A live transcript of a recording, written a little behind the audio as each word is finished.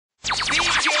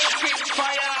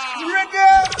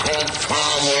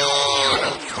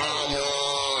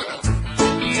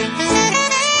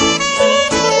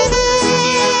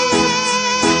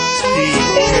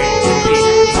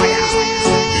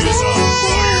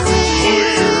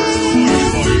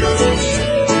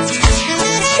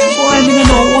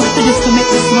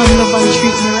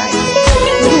Treat me right.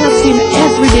 But I see him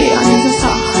every day and he just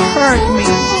hurt me.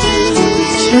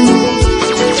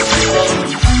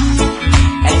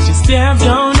 As you stepped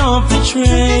down off the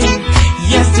train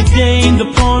yesterday in the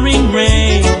pouring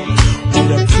rain, with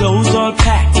her clothes all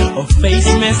packed, her face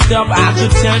messed up, I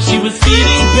could tell she was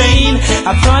feeling pain.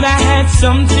 I thought I had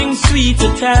something sweet to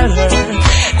tell her.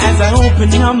 As I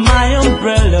opened up my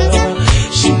umbrella,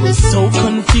 she was so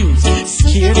confused,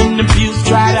 scared and abused,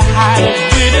 tried to hide it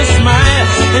with a smile.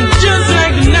 And just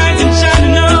like the night in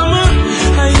shining armor,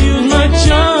 I used my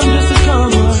charm just to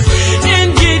calm her,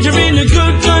 engage her in a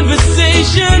good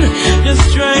conversation, just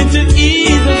trying to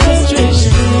ease her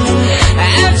frustration.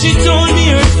 As she told me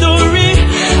her story,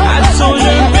 I told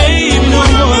her, babe, no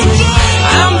worry,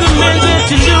 I'm the man that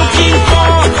you're looking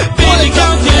for. Baby,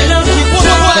 come to love you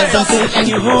twice, I'm taking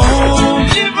you home.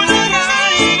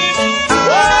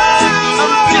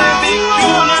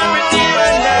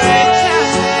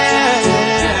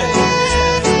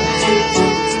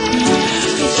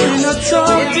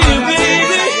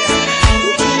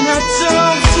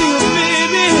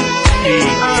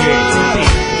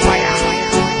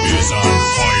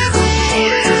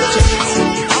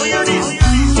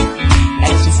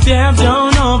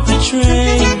 Down off the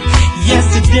train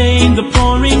yesterday in the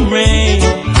pouring rain,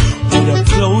 with her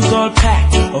clothes all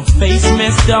packed, her face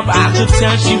messed up, I could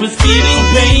tell she was feeling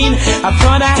pain. I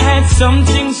thought I had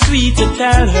something sweet to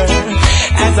tell her.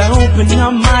 As I opened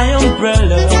up my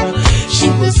umbrella, she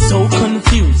was so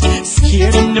confused,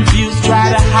 scared and abused,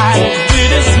 tried to hide it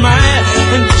with a smile.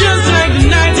 And just like the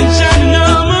night in shining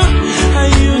armor, I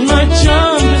used my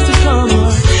charm just to calm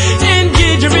her,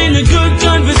 engage her in a good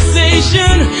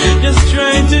conversation, just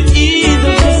trying to ease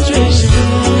her frustration.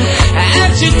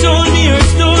 As she told me her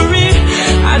story,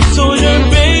 I told her,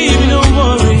 baby, don't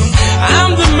worry,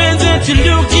 I'm the man that you're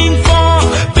looking for.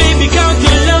 Baby, count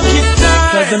your lucky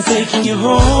stars, 'cause I'm taking you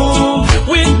home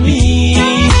with me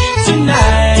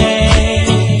tonight.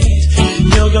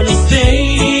 You're gonna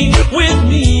stay with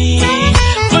me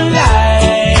for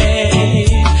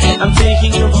life. I'm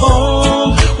taking you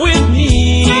home with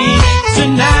me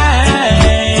tonight,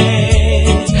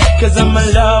 'cause I'm a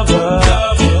lover,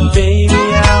 baby,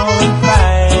 I won't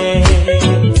fight.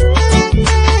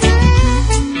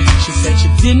 She said she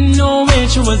didn't know where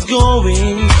she was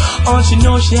going, all she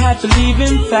knows she had to leave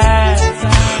him fast.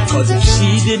 'Cause if she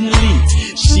didn't leave,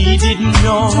 she didn't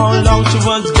know how long she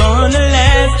was gonna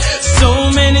last. So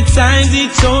many times he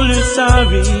told her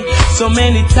sorry, so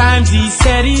many times he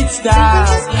said he'd stop,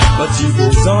 but she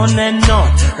goes on and on,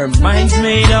 her mind's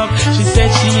made up, she said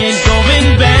she ain't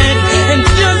going back. And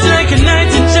just like a knight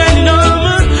in shining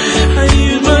armor, I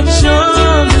use my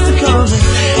charm just to calm her,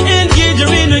 engage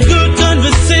her in a good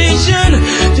conversation,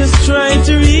 just trying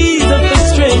to ease her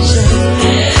frustration.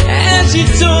 As she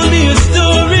told me her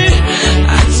story,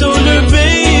 I told her,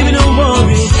 baby, don't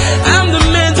worry, I'm the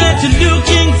man that you're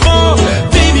looking for.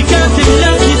 Baby, can't take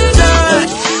lucky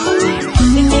stars.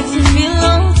 It makes me feel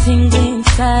all tingling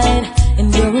inside, and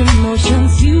your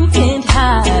emotions you can't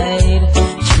hide.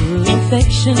 True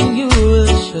affection you will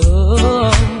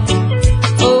show.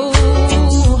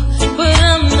 Oh, but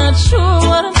I'm not sure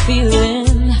what I'm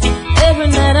feeling. Every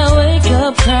night I wake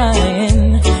up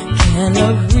crying. Can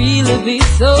love really be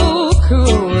so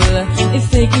cruel? It's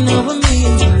taking over me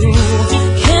and you.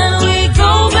 Can we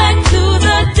go back to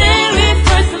the day we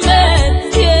first met?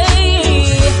 Yeah,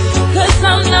 'cause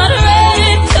I'm not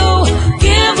ready to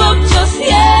give up just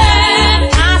yet.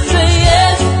 I say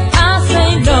yes, I say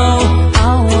no, I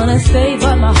wanna stay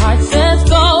but my heart says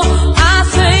go. I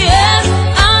say yes,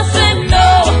 I say no,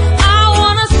 I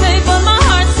wanna stay but my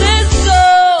heart says go.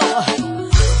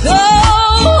 Go,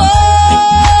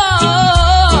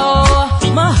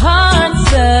 my heart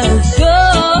says go.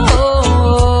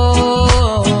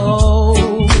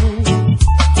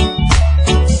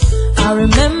 I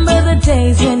remember the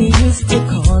days when you used to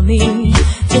call me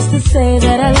just to say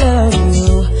that I love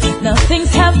you. Now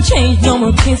things have changed, no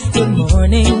more kiss good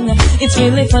morning. It's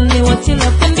really funny what you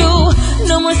love can do.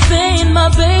 No more saying my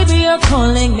baby or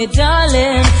calling me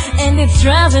darling, and it's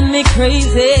driving me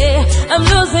crazy. I'm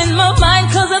losing my mind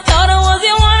 'cause I thought I was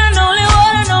your one and only,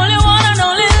 one and only, one and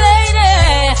only lady.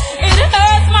 It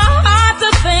hurts my heart to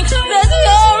think that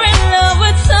you're in love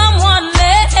with someone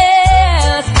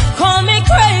else. Call me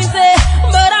crazy,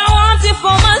 but I want it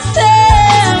for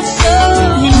myself. So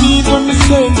You need what me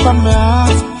saying from my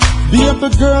heart, Be up a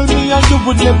girl, me and you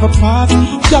would never part.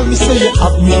 Tell me say you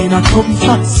have me in a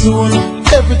comfort zone.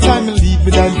 Every time you leave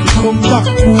it, I'll come back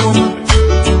home.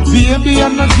 Baby,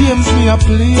 and the games me a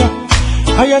play.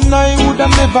 I and I woulda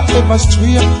never ever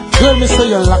stray. Girl, me say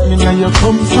you lock me in your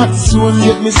comfort zone.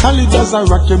 Yet me solid as a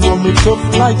rock, you know me tough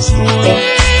like stone.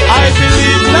 I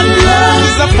believe that love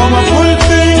is a powerful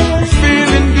thing, a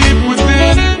feeling deep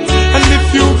within. And if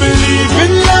you believe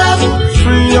in love,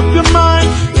 free up your mind,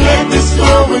 let this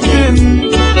flow within.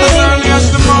 As early as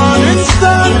the morning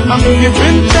sun, I'm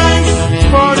giving thanks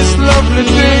for this lovely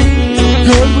thing.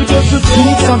 Girl, with every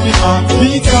beat of me heart,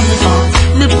 beat of me heart,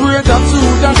 me pray that you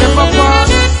that never part.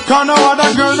 Cause no other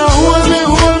girl no hold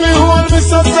me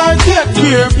so tight, yet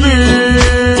give me.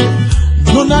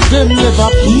 None of them never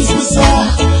please me so,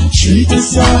 treat me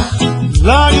so.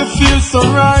 Lord, you feel so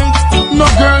right. No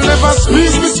girl never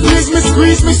squeeze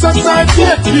me so tight,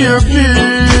 yet give me.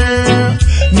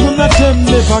 None of them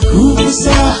never groove me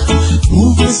so,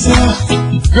 move me so.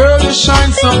 Girl, you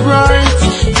shine so bright.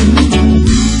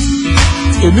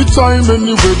 Anytime,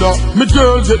 any weather, me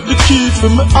girl get the key for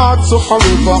me heart so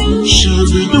forever. She'll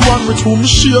be the one with whom me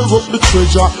share up the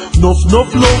treasure. Enough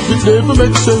love, it never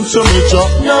makes sense to measure.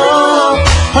 No,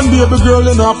 and baby girl,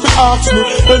 you have to ask me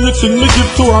anything me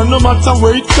give to her, no matter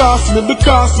what it costs me.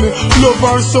 Because me love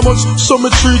her so much, so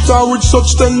me treat her with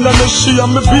such tenderness. She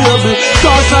and me baby,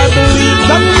 cause I believe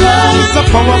that love is a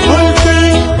powerful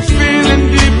thing, a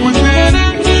feeling deep within.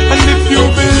 And if you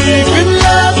believe in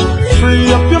love, free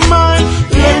up your mind,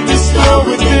 let this flow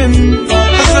within.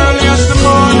 As early as the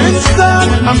morning sun,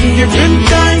 I'm giving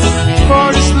thanks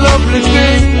for this lovely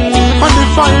thing. And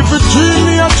if I ever dream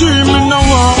me a dream, and now I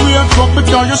wake up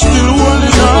because you're still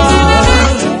holding on.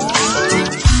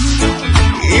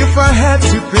 If I had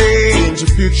to paint a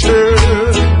picture,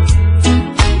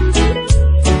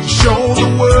 show the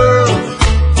world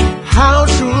how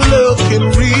true love can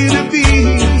really be,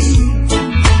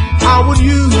 I would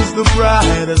use the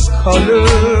brightest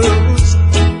colors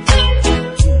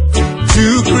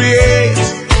to create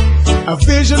a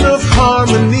vision of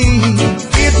harmony.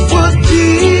 It would be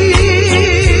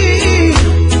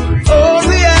a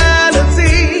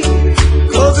reality,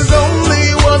 'cause it's only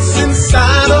what's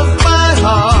inside of my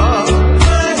heart.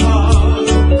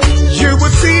 You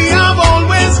would see I've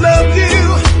always loved you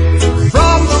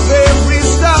from the very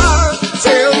start.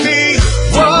 Tell me,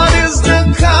 what is the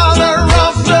color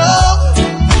of love?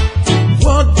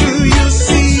 What do you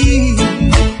see?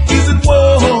 Is it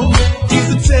warm? Is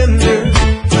it tender?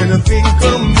 When I think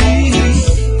of me,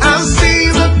 I see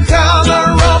the color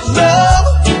of love.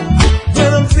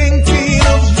 When I'm thinking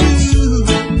of you,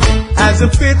 as a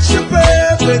picture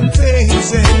perfect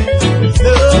painting,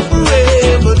 love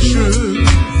forever true.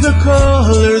 The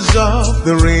colors of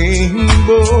the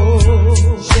rainbow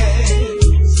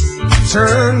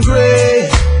turn gray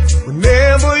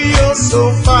whenever you're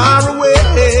so far away.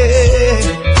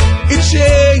 It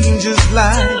changes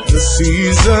like the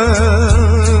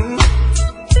season.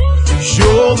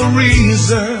 You're the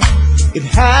reason it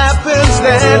happens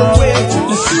that way.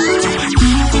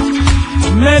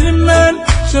 Many men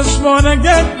just wanna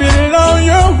get below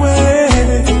your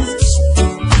waist,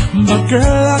 but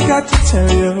girl, I got to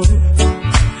tell you,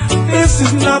 this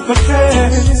is not the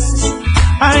case.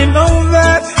 I know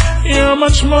that you're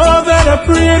much more than a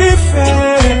pretty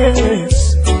face,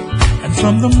 and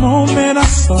from the moment I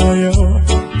saw you,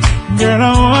 girl,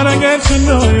 I wanna get to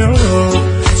know you.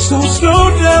 So slow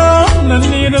down, I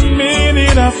need a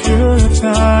minute of your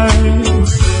time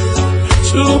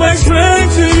to explain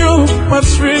to you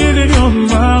what's really on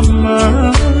my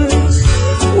mind.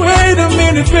 Wait a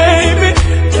minute, baby,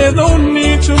 there's no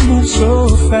need to move so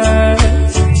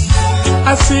fast.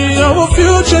 I see our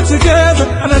future together,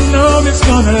 and I know it's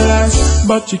gonna last,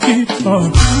 but you keep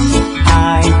on.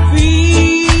 I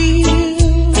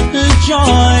feel the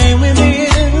joy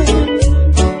within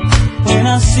when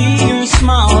I see your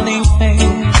smiling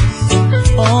face.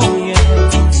 Oh yeah,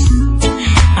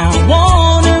 I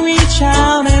wanna reach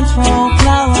out and throw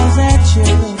flowers at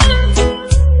you.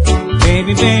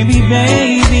 Baby, baby,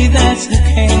 baby, that's the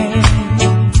case.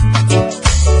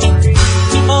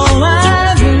 Oh,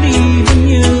 I believe in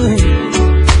you,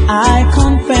 I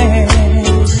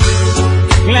confess.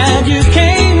 Glad you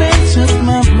came and took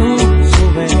my blues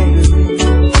away.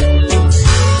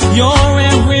 You're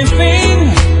everything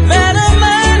that a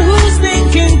man who's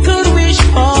thinking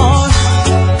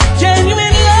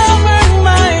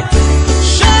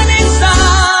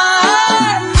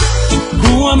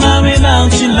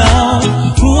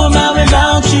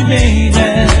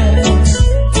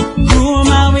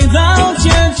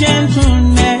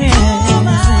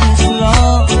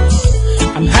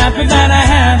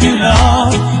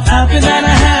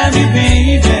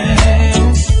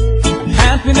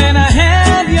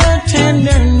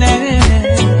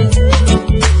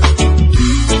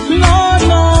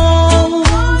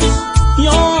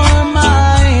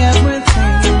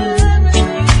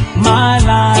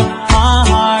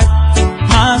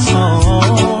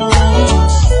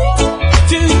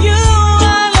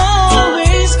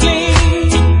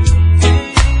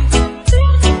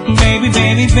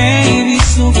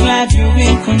so glad you're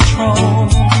in control.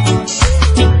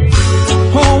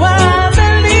 Oh, I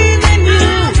believe in you,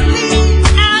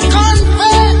 I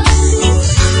confess.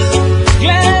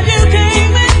 Glad you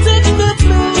came and took the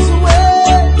blues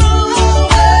away.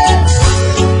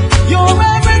 You're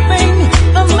everything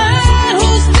a man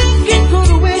who's thinking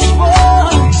could wish for.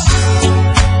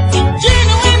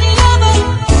 Genuine lover,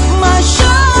 my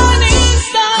shining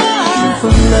star.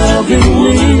 For loving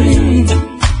me,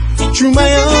 through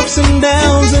my ups and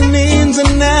downs and ins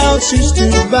and outs, you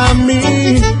stood by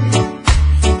me.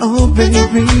 Oh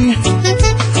baby,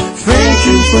 thank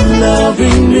you for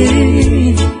loving me.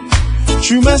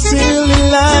 Through my silly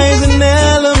lies and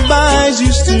alibis,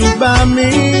 you stood by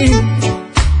me.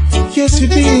 Yes you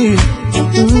did.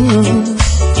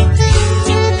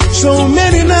 So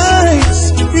many nights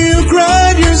you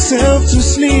cried yourself to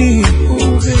sleep.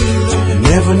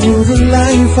 Never knew the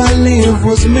life I lived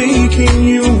was making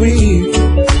you weep.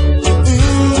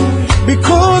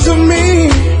 Because of me,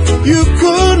 you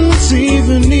couldn't see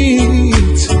the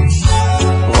need.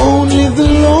 Only the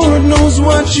Lord knows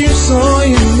what you saw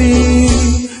in me.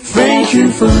 Thank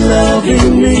you for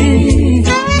loving me.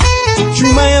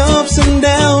 Through my ups and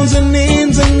downs and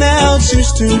ins and outs, you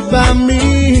stood by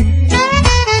me.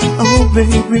 Oh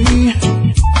baby,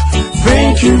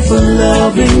 thank you for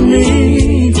loving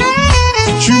me.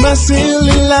 Through my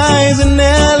silly lies and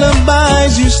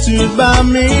alibis, you stood by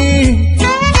me.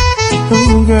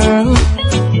 Oh girl,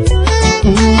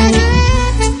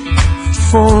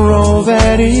 for all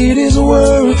that it is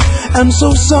worth, I'm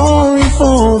so sorry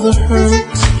for the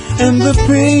hurt and the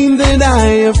pain that I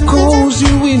have caused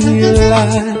you in your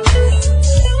life.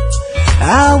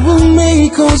 I will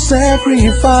make a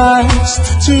sacrifice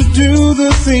to do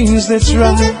the things that's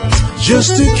right,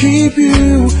 just to keep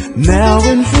you now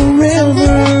and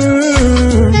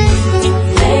forever.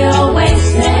 They always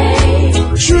say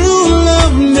true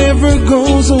love never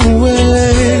goes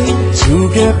away. To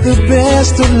get the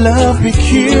best of love, be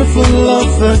careful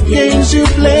of the games you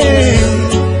play.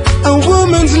 A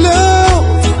woman's love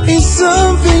is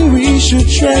something we should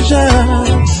treasure.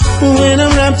 When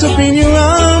I'm wrapped up in your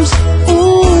arms,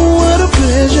 ooh, what a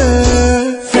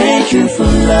pleasure. Thank you for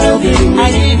loving me. I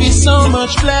give you so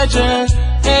much pleasure.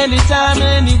 Anytime,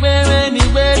 anywhere, any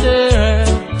weather.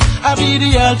 I'll be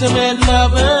the ultimate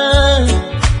lover,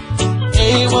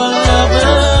 A1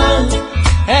 lover.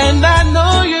 And I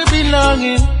know you're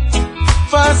belonging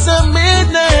for some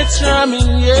midnight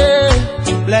charming, yeah.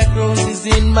 Black roses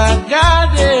in my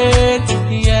garden,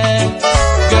 yeah.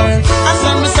 Girl, I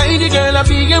stand beside you, girl, I'll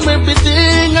be your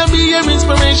everything. I'll be your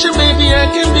inspiration, baby, I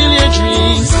can build your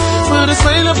dreams. Put a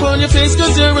smile upon your face,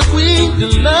 cause you're a queen. The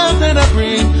love that I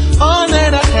bring, all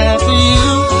that I have for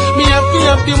you. Me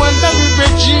happy, one that with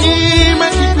regime. I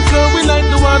keep it flowing like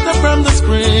the water from the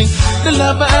spring. The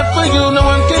love I have for you, no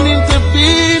one can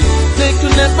intervene. They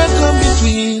could never come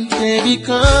between, baby,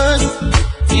 cause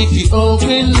if you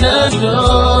open the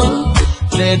door,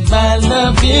 let my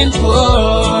love in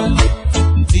pour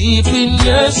deep in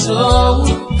your soul,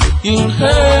 you'll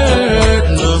hurt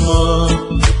no more.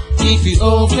 If you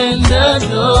open the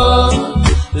door,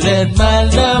 let my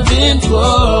love in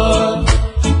pour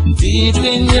deep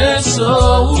in your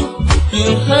soul,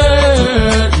 you'll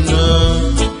hurt no.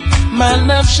 My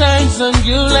love shines on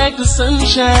you like the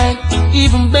sunshine,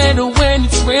 even better when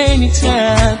it's rainy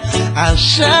time. I'll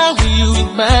shower you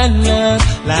with my love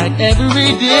like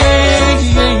every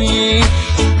day.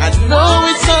 I know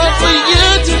it's hard for you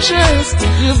to trust.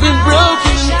 You've been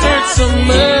broken and hurt so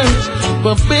much,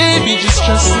 but baby, just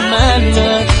trust my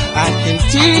love. I can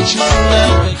teach you to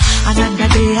love it. Another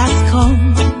day has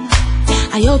come.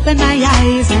 I open my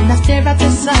eyes and I stare at the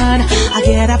sun. I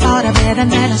get up out of bed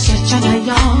and then I stretch and I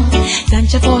yawn.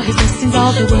 Thank you for his blessings,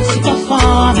 all the works he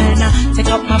perform. And I take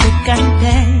up my book and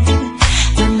pen.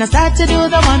 Then I start to do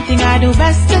the one thing I do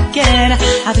best again.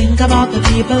 I think about the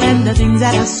people and the things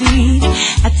that I see.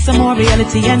 Add some more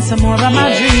reality and some more of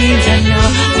my dreams. And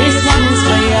this one is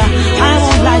for you, I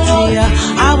won't lie to you.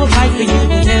 I will fight for you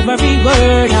with every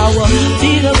word. I will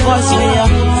be the voice for you,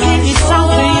 sing this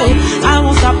song for you. I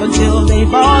won't stop until they've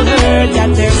all heard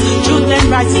that there's truth and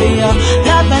rights for you,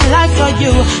 love and life for you,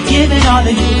 giving all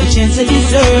of you the chance that you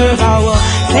deserve. I will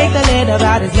take the lid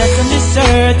about his left on this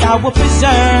earth. I will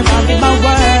preserve, I'll give my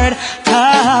word.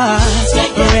 Cause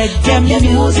reggae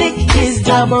music is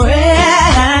the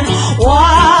bread and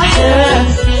water.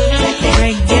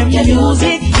 Reggae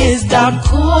music is the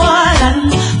coal and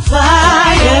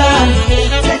fire.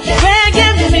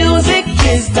 Reggae music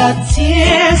is the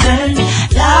tears and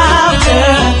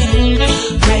laughter.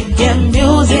 Reggae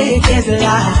music is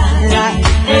life.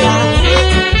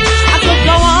 I could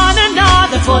go on and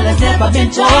on, the full has never I've been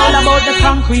told about the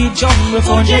concrete jungle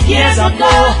 400 years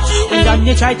ago. When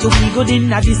Daniel tried to be good in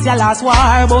this your last war,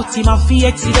 but him a fee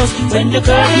exodus when the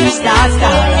curfew starts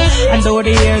down. And though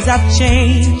the years have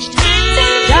changed,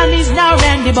 time is now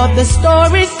Randy, but the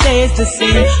story stays the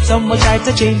same. Someone tried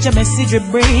to change the message we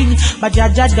bring, but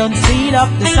Jaja don't seal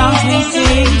up the songs we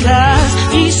sing.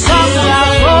 Cause these songs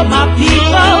are for my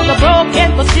people, the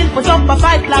broken but still put up a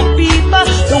fight black people,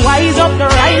 the wise up,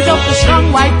 the rise up, the strong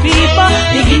white people,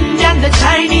 the Indian, the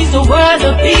Chinese, the world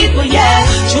of people, yeah.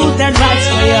 Truth and rights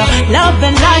for you, love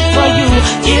and life for you,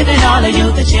 giving all of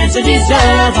you the chance to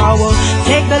deserve. I will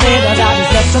take the labor that is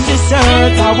left on this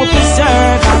earth, I will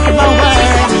preserve after my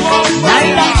word.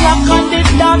 9 o'clock on the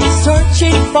dot,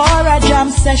 searching for a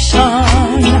jam session,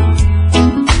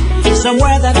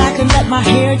 somewhere that I can let my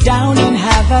hair down and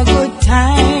have a good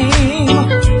time.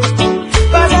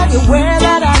 But everywhere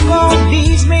that I go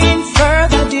leaves me in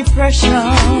further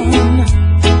depression.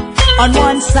 On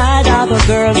one side are the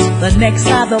girls, the next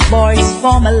are the boys,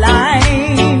 form a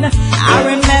line. I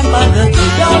remember the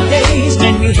good old days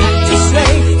when we had to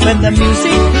sway, when the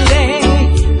music played.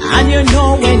 And you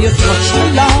know when you touch the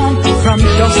lawn, from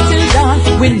dusk till dawn,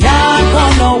 we're not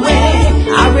gone away.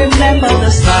 I remember the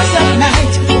stars at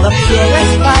night, the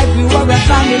purest vibe, we were a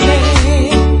family.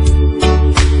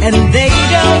 And they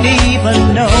don't even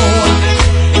know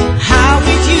how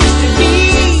it used to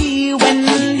be when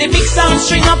the big sound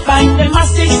string up and the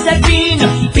masses step in.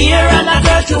 Beer and a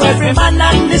girl to every man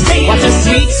and the same. What a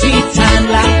sweet, sweet time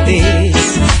like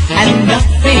this, and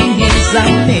nothing is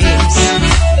amiss.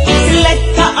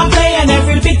 Selector a play and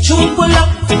every big tune pull up.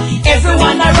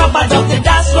 Everyone a rubber duck, the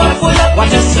dance floor full up.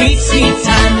 What a sweet, sweet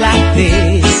time like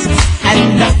this,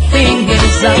 and nothing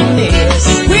is amiss.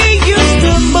 We used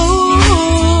to move.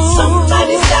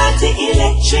 Somebody start the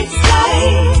electric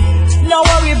slide. No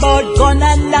worry about gun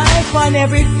and knife, on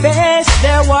every face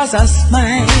there was a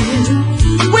smile.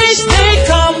 Wish they'd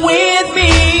come with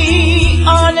me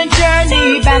on a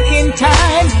journey back in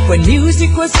time, when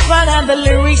music was fun and the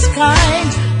lyrics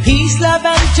kind. Peace, love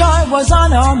and joy was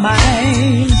on our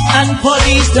mind. And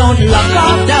police don't lock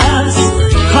our dance,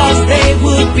 cause they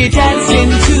would be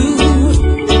dancing too.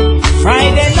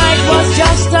 Friday night was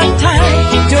just a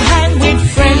time to hang with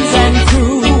friends and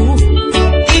crew.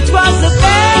 It was the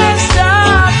best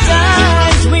of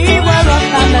times, we were a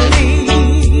family.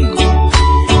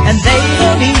 And they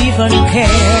don't even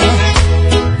care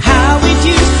how it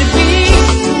used to be.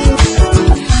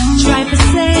 Try to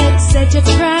set your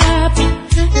trap,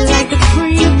 like a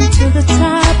cream to the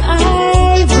top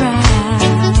I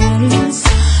rise.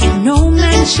 No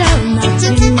man shall not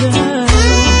hinder.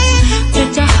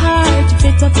 Bitter heart,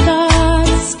 bitter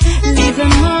thoughts, leave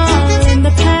them all in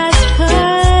the past.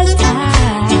 'Cause I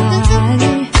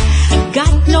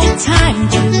got no time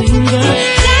to linger.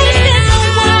 Life is a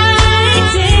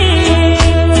winding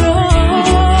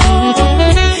road,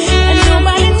 and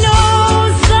nobody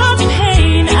knows the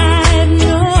pain I've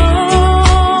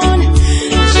known.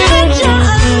 Georgia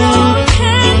alone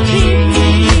can keep me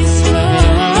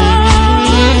strong,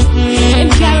 and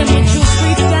carry me through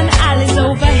streets and alleys,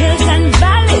 over hills and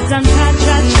valleys, and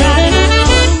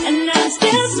and I'm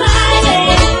still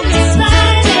smiling,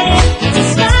 smiling,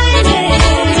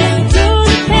 smiling through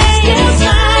the pain. Still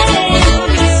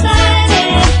smiling,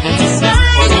 smiling,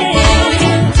 smiling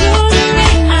through the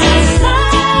rain. I smile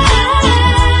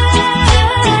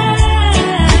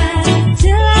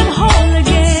till I'm whole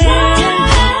again.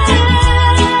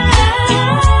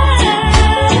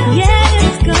 Yeah,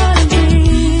 it's gonna be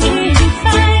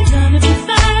fine, gonna be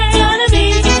fine, gonna be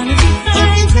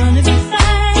fine, gonna be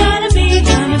fine,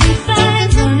 gonna be fine,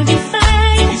 gonna be fine.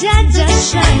 Just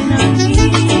shine on me.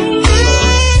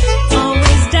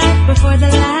 Always dark before the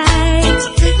light,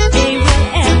 they will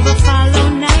ever follow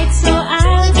night, so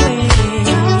I'll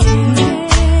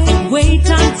wait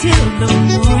until the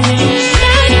morning.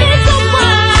 Life is a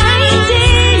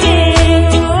winding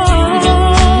road,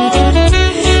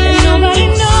 and nobody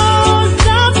knows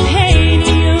the pain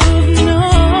you've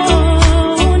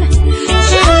known.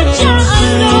 Georgia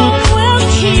alone will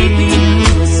keep you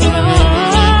strong.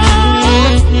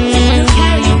 He'll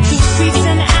carry you through streets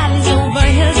and alleys, over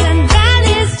hills and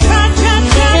valleys.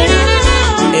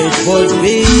 It would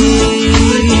be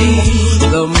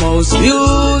the most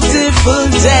beautiful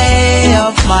day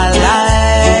of my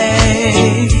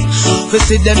life. We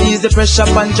see them ease the pressure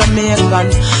on Jamaican.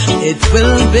 It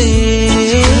will be,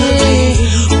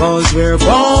 cause we're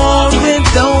born with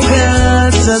the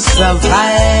will to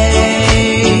survive.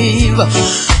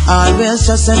 Always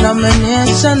just a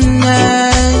nomination,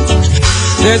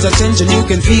 yeah. There's a tension, you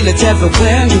can feel it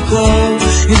everywhere you go.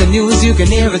 In the news, you can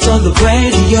hear it on the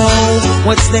radio.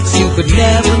 What's next, you could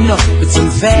never know. It's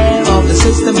unfair, all the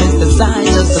system is designed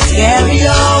just to scare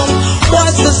you.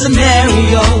 What's the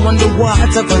scenario?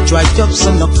 Underwater, but dry up,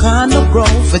 so no kind of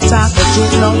growth. For talk the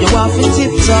truth, now you off your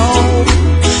tiptoe.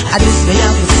 I just may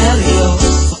have to tell you.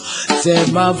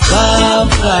 Take my fire,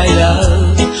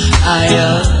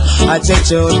 I take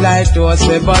you like those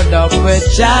we burn up with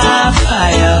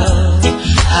fire.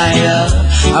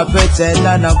 I pretend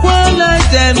I'm not one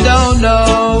like them, don't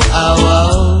know.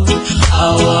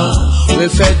 We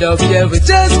fed up, yeah, we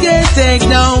just can't take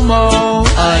no more.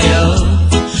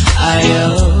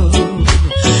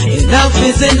 Enough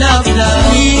is enough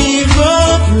now. Live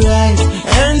upright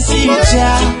and see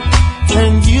Jah,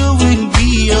 and you will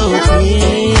be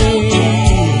okay.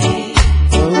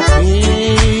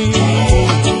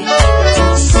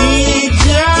 Seek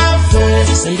Jah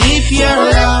first, and if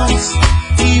you're lost,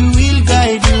 He will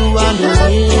guide you on the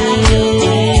way,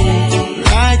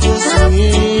 righteous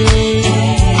way.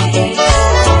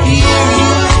 Hear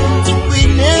you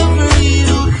whenever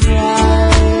you cry,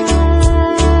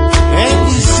 and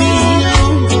He see you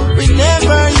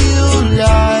whenever you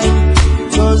lie.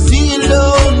 'Cause He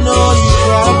alone knows your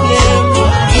problem.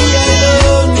 He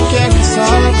alone can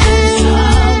solve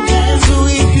them. So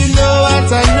if you know what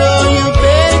I know, you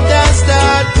better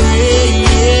start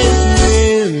praying.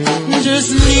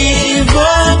 Just live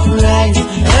upright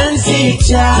and seek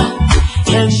Jah,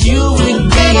 and you will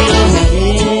be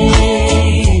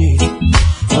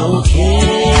okay.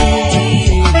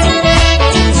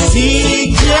 Seek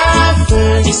Jah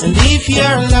first, and if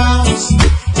you're lost,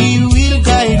 He will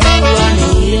guide you on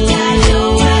the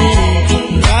way,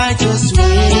 righteous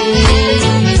way.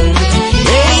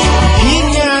 Hey, King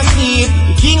not sleep,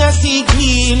 the King a still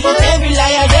clean. Every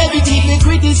liar, every thief, they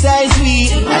criticize me.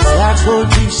 As that gold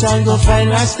Gyptian go find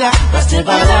Rasta, Rasta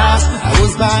never last. I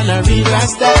was born a real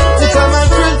Rasta to come and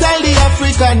fertile the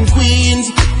African queens.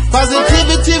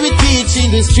 Positivity we teach in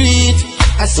the street.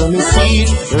 I saw me seed,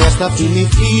 the rest of me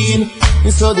clean,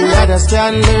 and so the others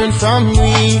can learn from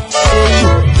me. Hey.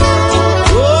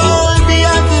 Hold me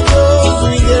at the doors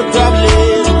with their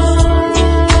problems,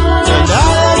 and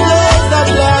all of those that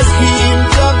blaspheme,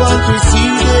 you're going to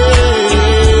see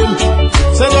them.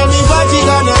 So tell me what you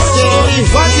gonna say,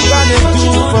 what you gonna do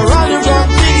for all the wrong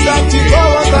things that you go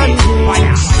up and do.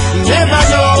 You never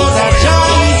know that Jah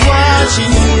is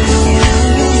watching you.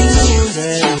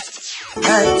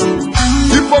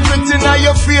 Hypocrite in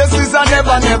your faces and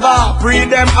never Pre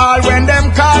them all when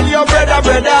them call you brother.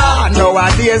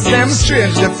 Nowadays them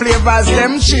strange, the flavors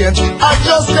them change.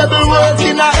 Adjustable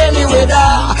working any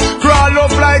weather. Crawl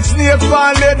up like snake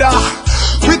for leather.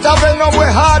 With a venom we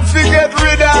hard to get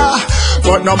rid of.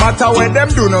 But no matter what them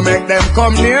do, no make them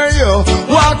come near you.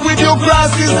 Walk with your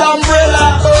cross his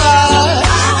umbrella.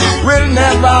 We'll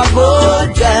never go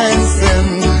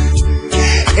dancing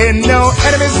in no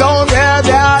enemy zone where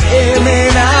they are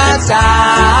aiming at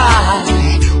us.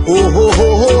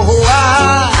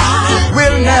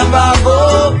 We'll never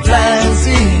go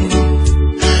planting.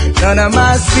 None of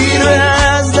my seed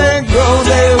as they grow,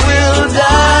 they will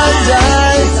die.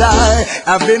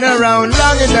 I've been around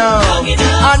long enough.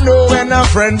 I know when a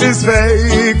friend is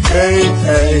fake.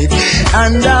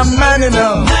 And I'm man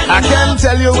enough. I can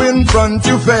tell you in front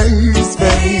to face.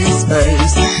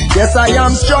 Yes, I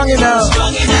am strong enough.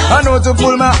 I know to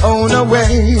pull my own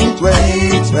weight.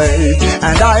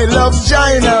 And I love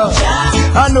China.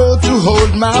 I know to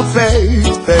hold my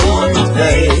faith.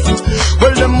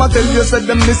 Well, them I tell you, said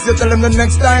them miss you, tell them the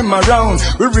next time around.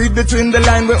 We read between the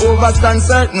line, we overstand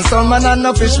certain. Some man and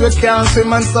no fish we can't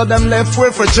swim, and so them left way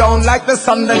for drown. Like the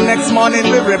sun the next morning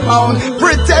we rebound.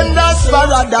 Pretenders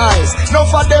paradise, no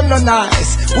for them no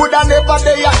nice. Would I never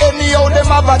dare anyhow them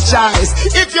have a choice.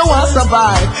 If you want to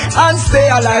survive and stay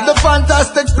alive, the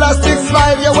fantastic plastic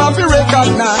smile you have to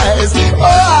recognize.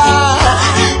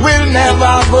 We'll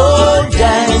never go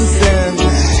dancing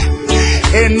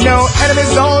in no enemy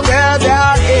zone where they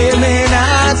are aiming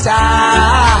at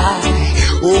us.